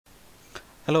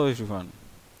Hello everyone,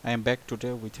 I am back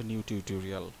today with a new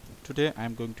tutorial. Today I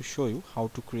am going to show you how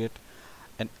to create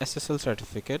an SSL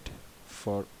certificate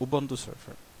for Ubuntu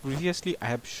server. Previously I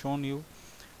have shown you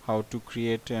how to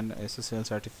create an SSL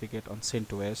certificate on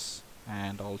CentOS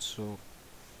and also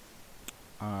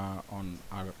on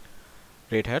our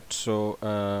Red Hat.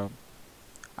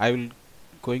 I will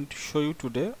going to show you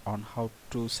today on how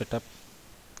to set up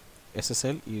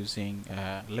SSL using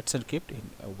LetsEncrypt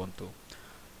in Ubuntu.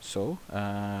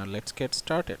 Let's get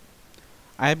started.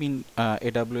 I am in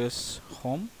AWS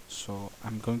home, so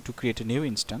I'm going to create a new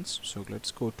instance. So let's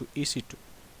go to EC2,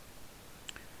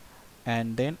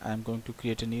 and then I'm going to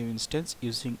create a new instance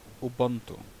using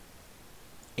Ubuntu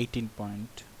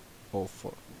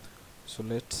 18.04. So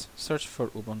let's search for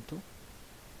Ubuntu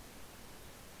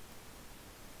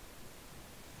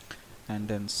and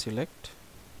then select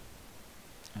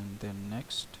and then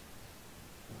next.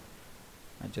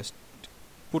 I just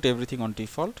put everything on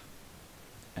default,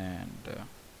 and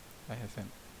I have a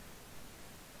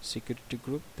security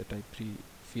group that I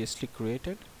previously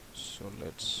created. So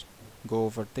let's go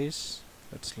over this.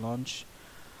 Let's launch.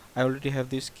 I already have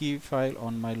this key file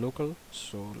on my local,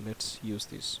 so let's use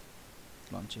this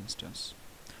launch instance.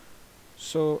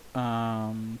 So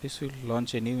this will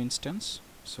launch a new instance.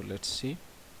 So let's see.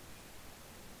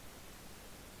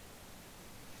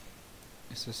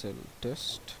 SSL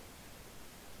test.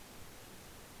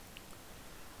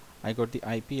 I got the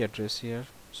IP address here,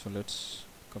 so let's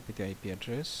copy the IP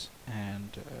address and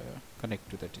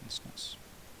connect to that instance.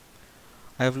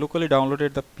 I have locally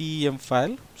downloaded the PEM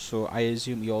file, so I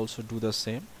assume you also do the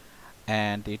same,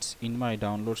 and it's in my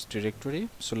downloads directory.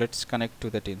 So let's connect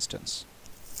to that instance.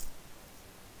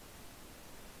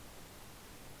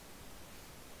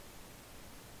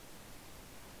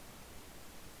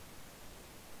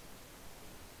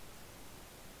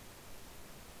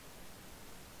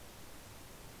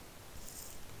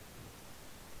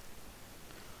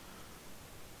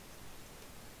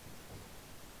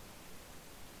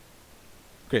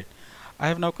 Great. I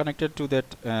have now connected to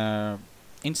that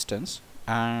instance.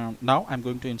 Now I'm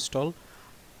going to install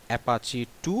Apache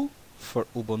 2 for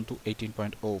Ubuntu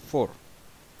 18.04.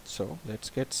 So let's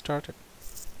get started.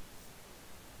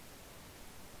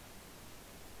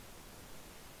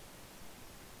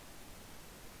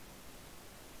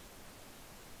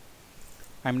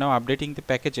 I'm now updating the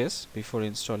packages before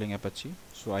installing Apache.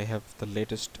 So I have the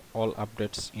latest all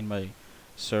updates in my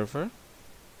server.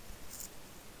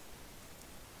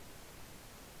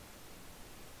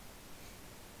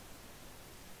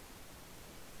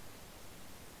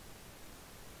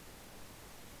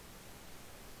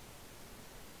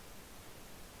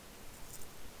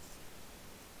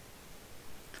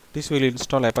 This will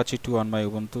install Apache 2 on my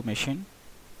Ubuntu machine.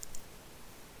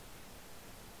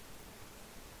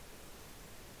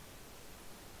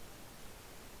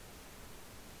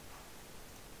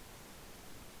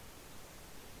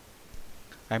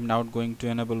 I'm now going to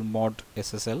enable mod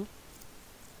SSL.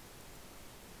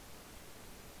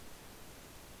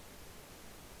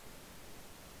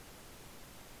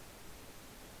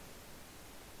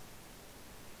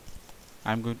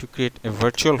 I'm going to create a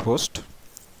virtual host.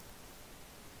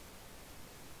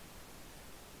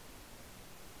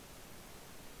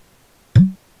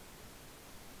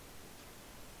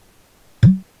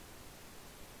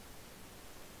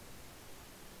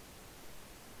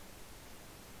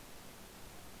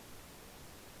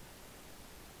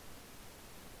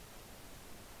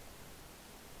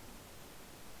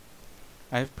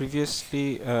 I have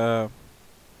previously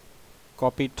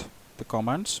copied the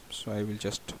commands, so I will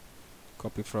just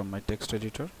copy from my text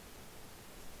editor.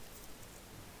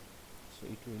 So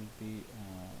it will be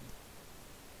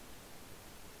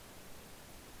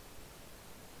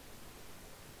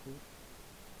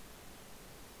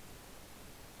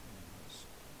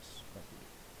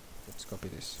let's copy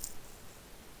this.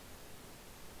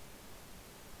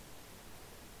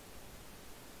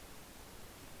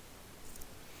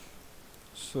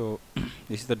 So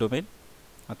this is the domain,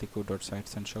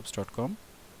 atiku.sitesandshops.com,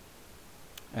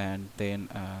 and then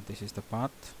this is the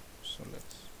path. So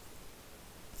let's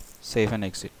save and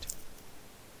exit.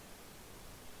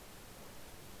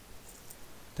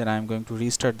 Then I'm going to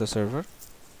restart the server.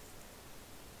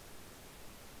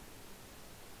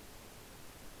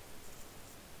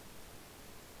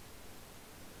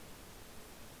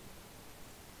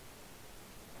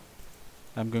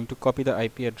 I'm going to copy the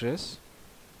IP address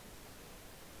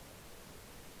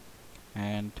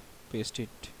and paste it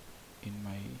in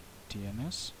my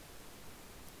DNS.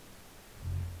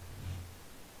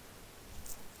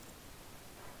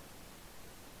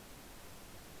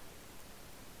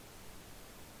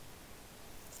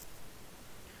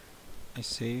 I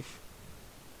save.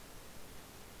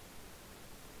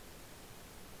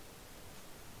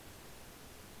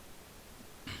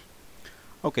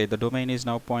 Okay, the domain is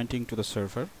now pointing to the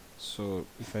server. So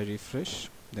if I refresh,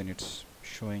 then it's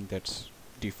showing that's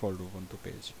default Ubuntu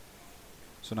page.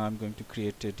 So now I'm going to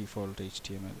create a default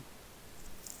HTML.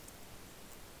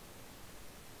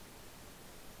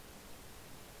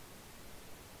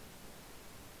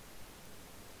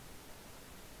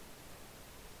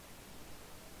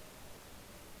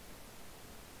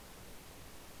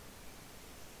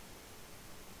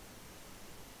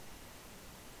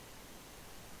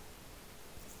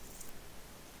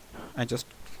 I just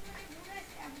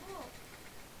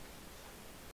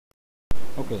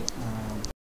okay.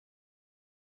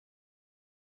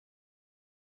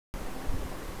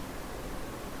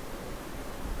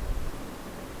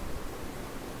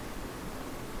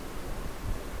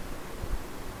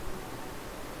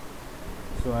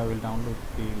 So I will download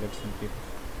the LetsEncrypt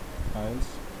files.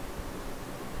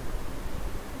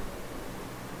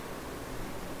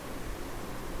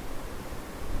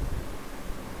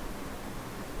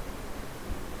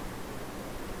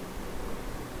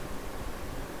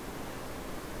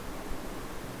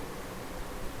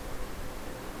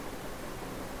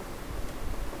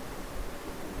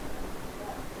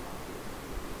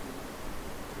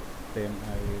 Then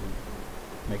I will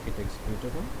make it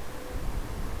executable.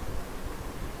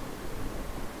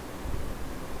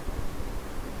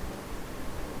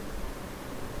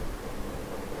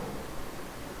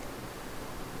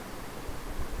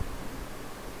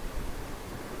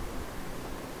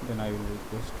 Then I will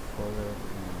request for a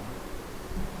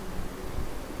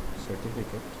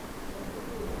certificate.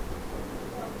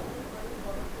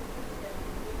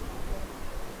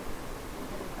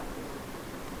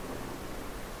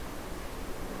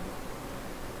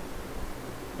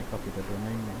 I copy the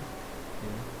domain name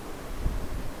here.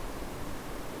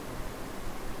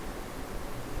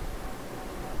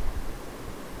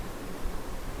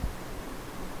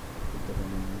 Put the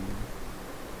domain name.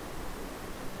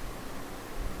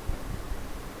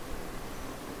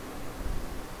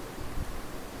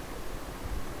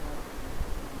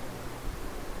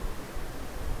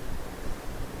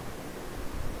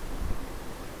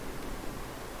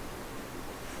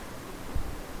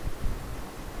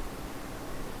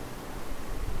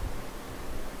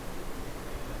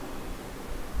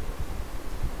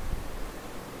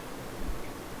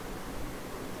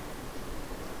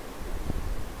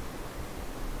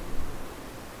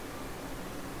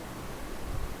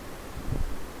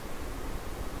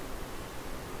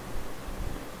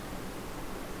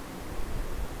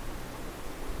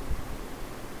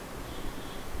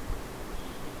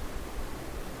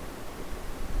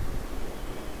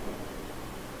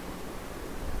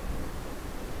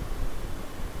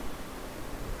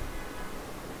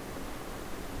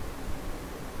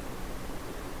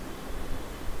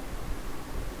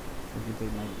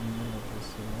 Give my email address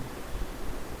here.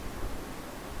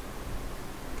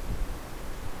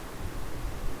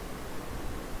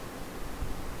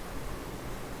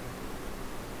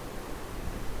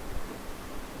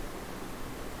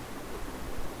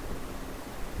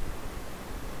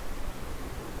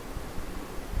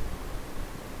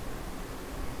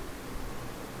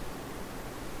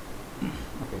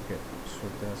 Okay, good. So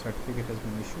the certificate has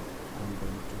been issued. I'm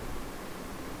going to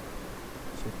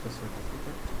check the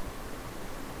certificate.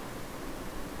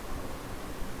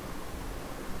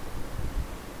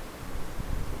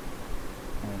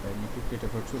 And I need to create a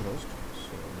virtual host.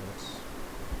 So let's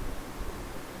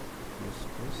use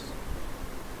this.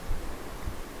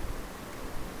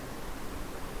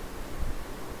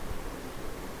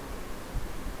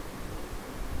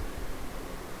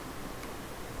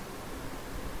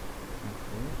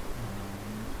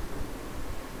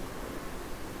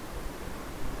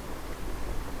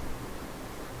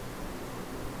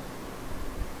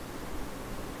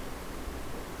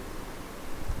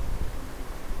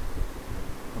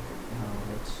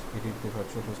 Edit the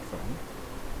virtual host file.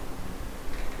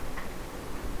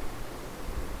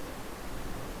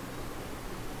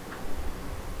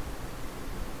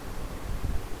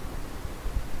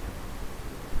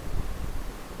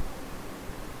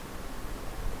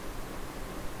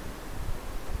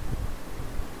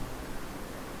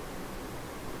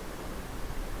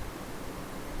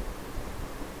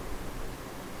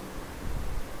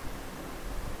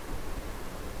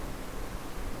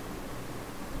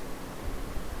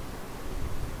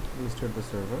 Restart the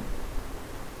server.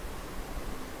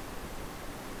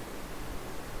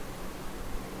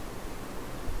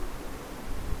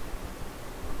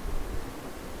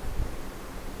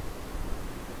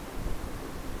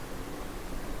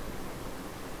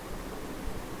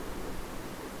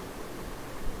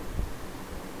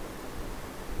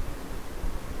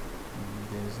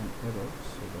 error,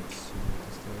 so let's see what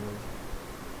is the error.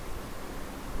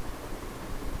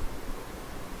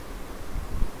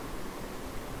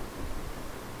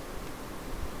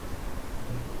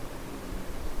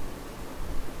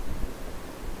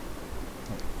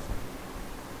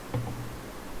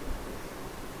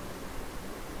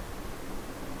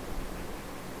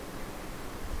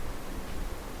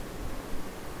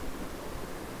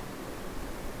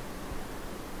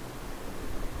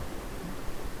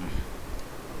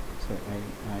 So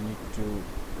I need to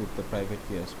put the private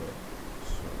key as well.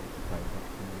 So the private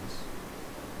key is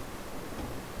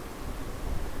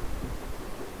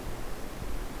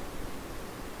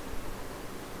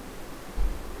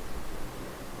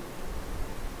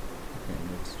okay.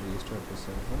 Let's restart the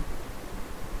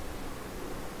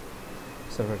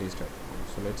server restart.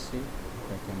 So let's see if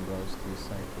I can browse the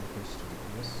site with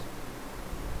HTTPS.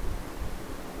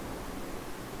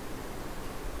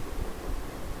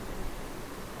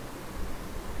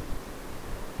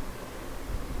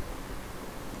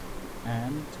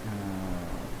 And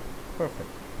perfect,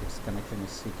 its connection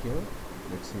is secure.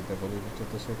 Let's see the validity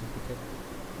of the certificate.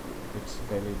 It's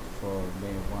valid for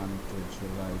May 1 to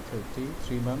July 30,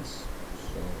 3 months,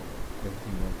 so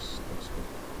everything looks good.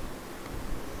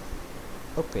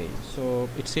 Okay, so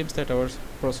it seems that our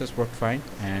process worked fine,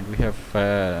 and we have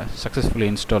successfully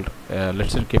installed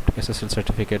LetsEncrypt SSL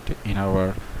certificate in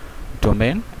our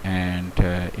domain, and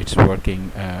it's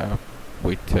working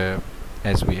with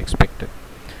as we expected.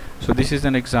 So this is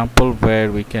an example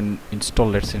where we can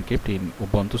install LetsEncrypt in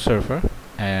Ubuntu server,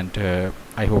 and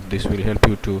I hope this will help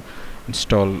you to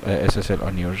install SSL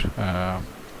on your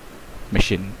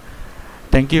machine.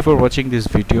 Thank you for watching this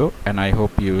video, and I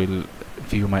hope you will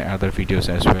view my other videos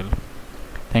as well.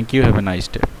 Thank you. Have a nice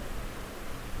day.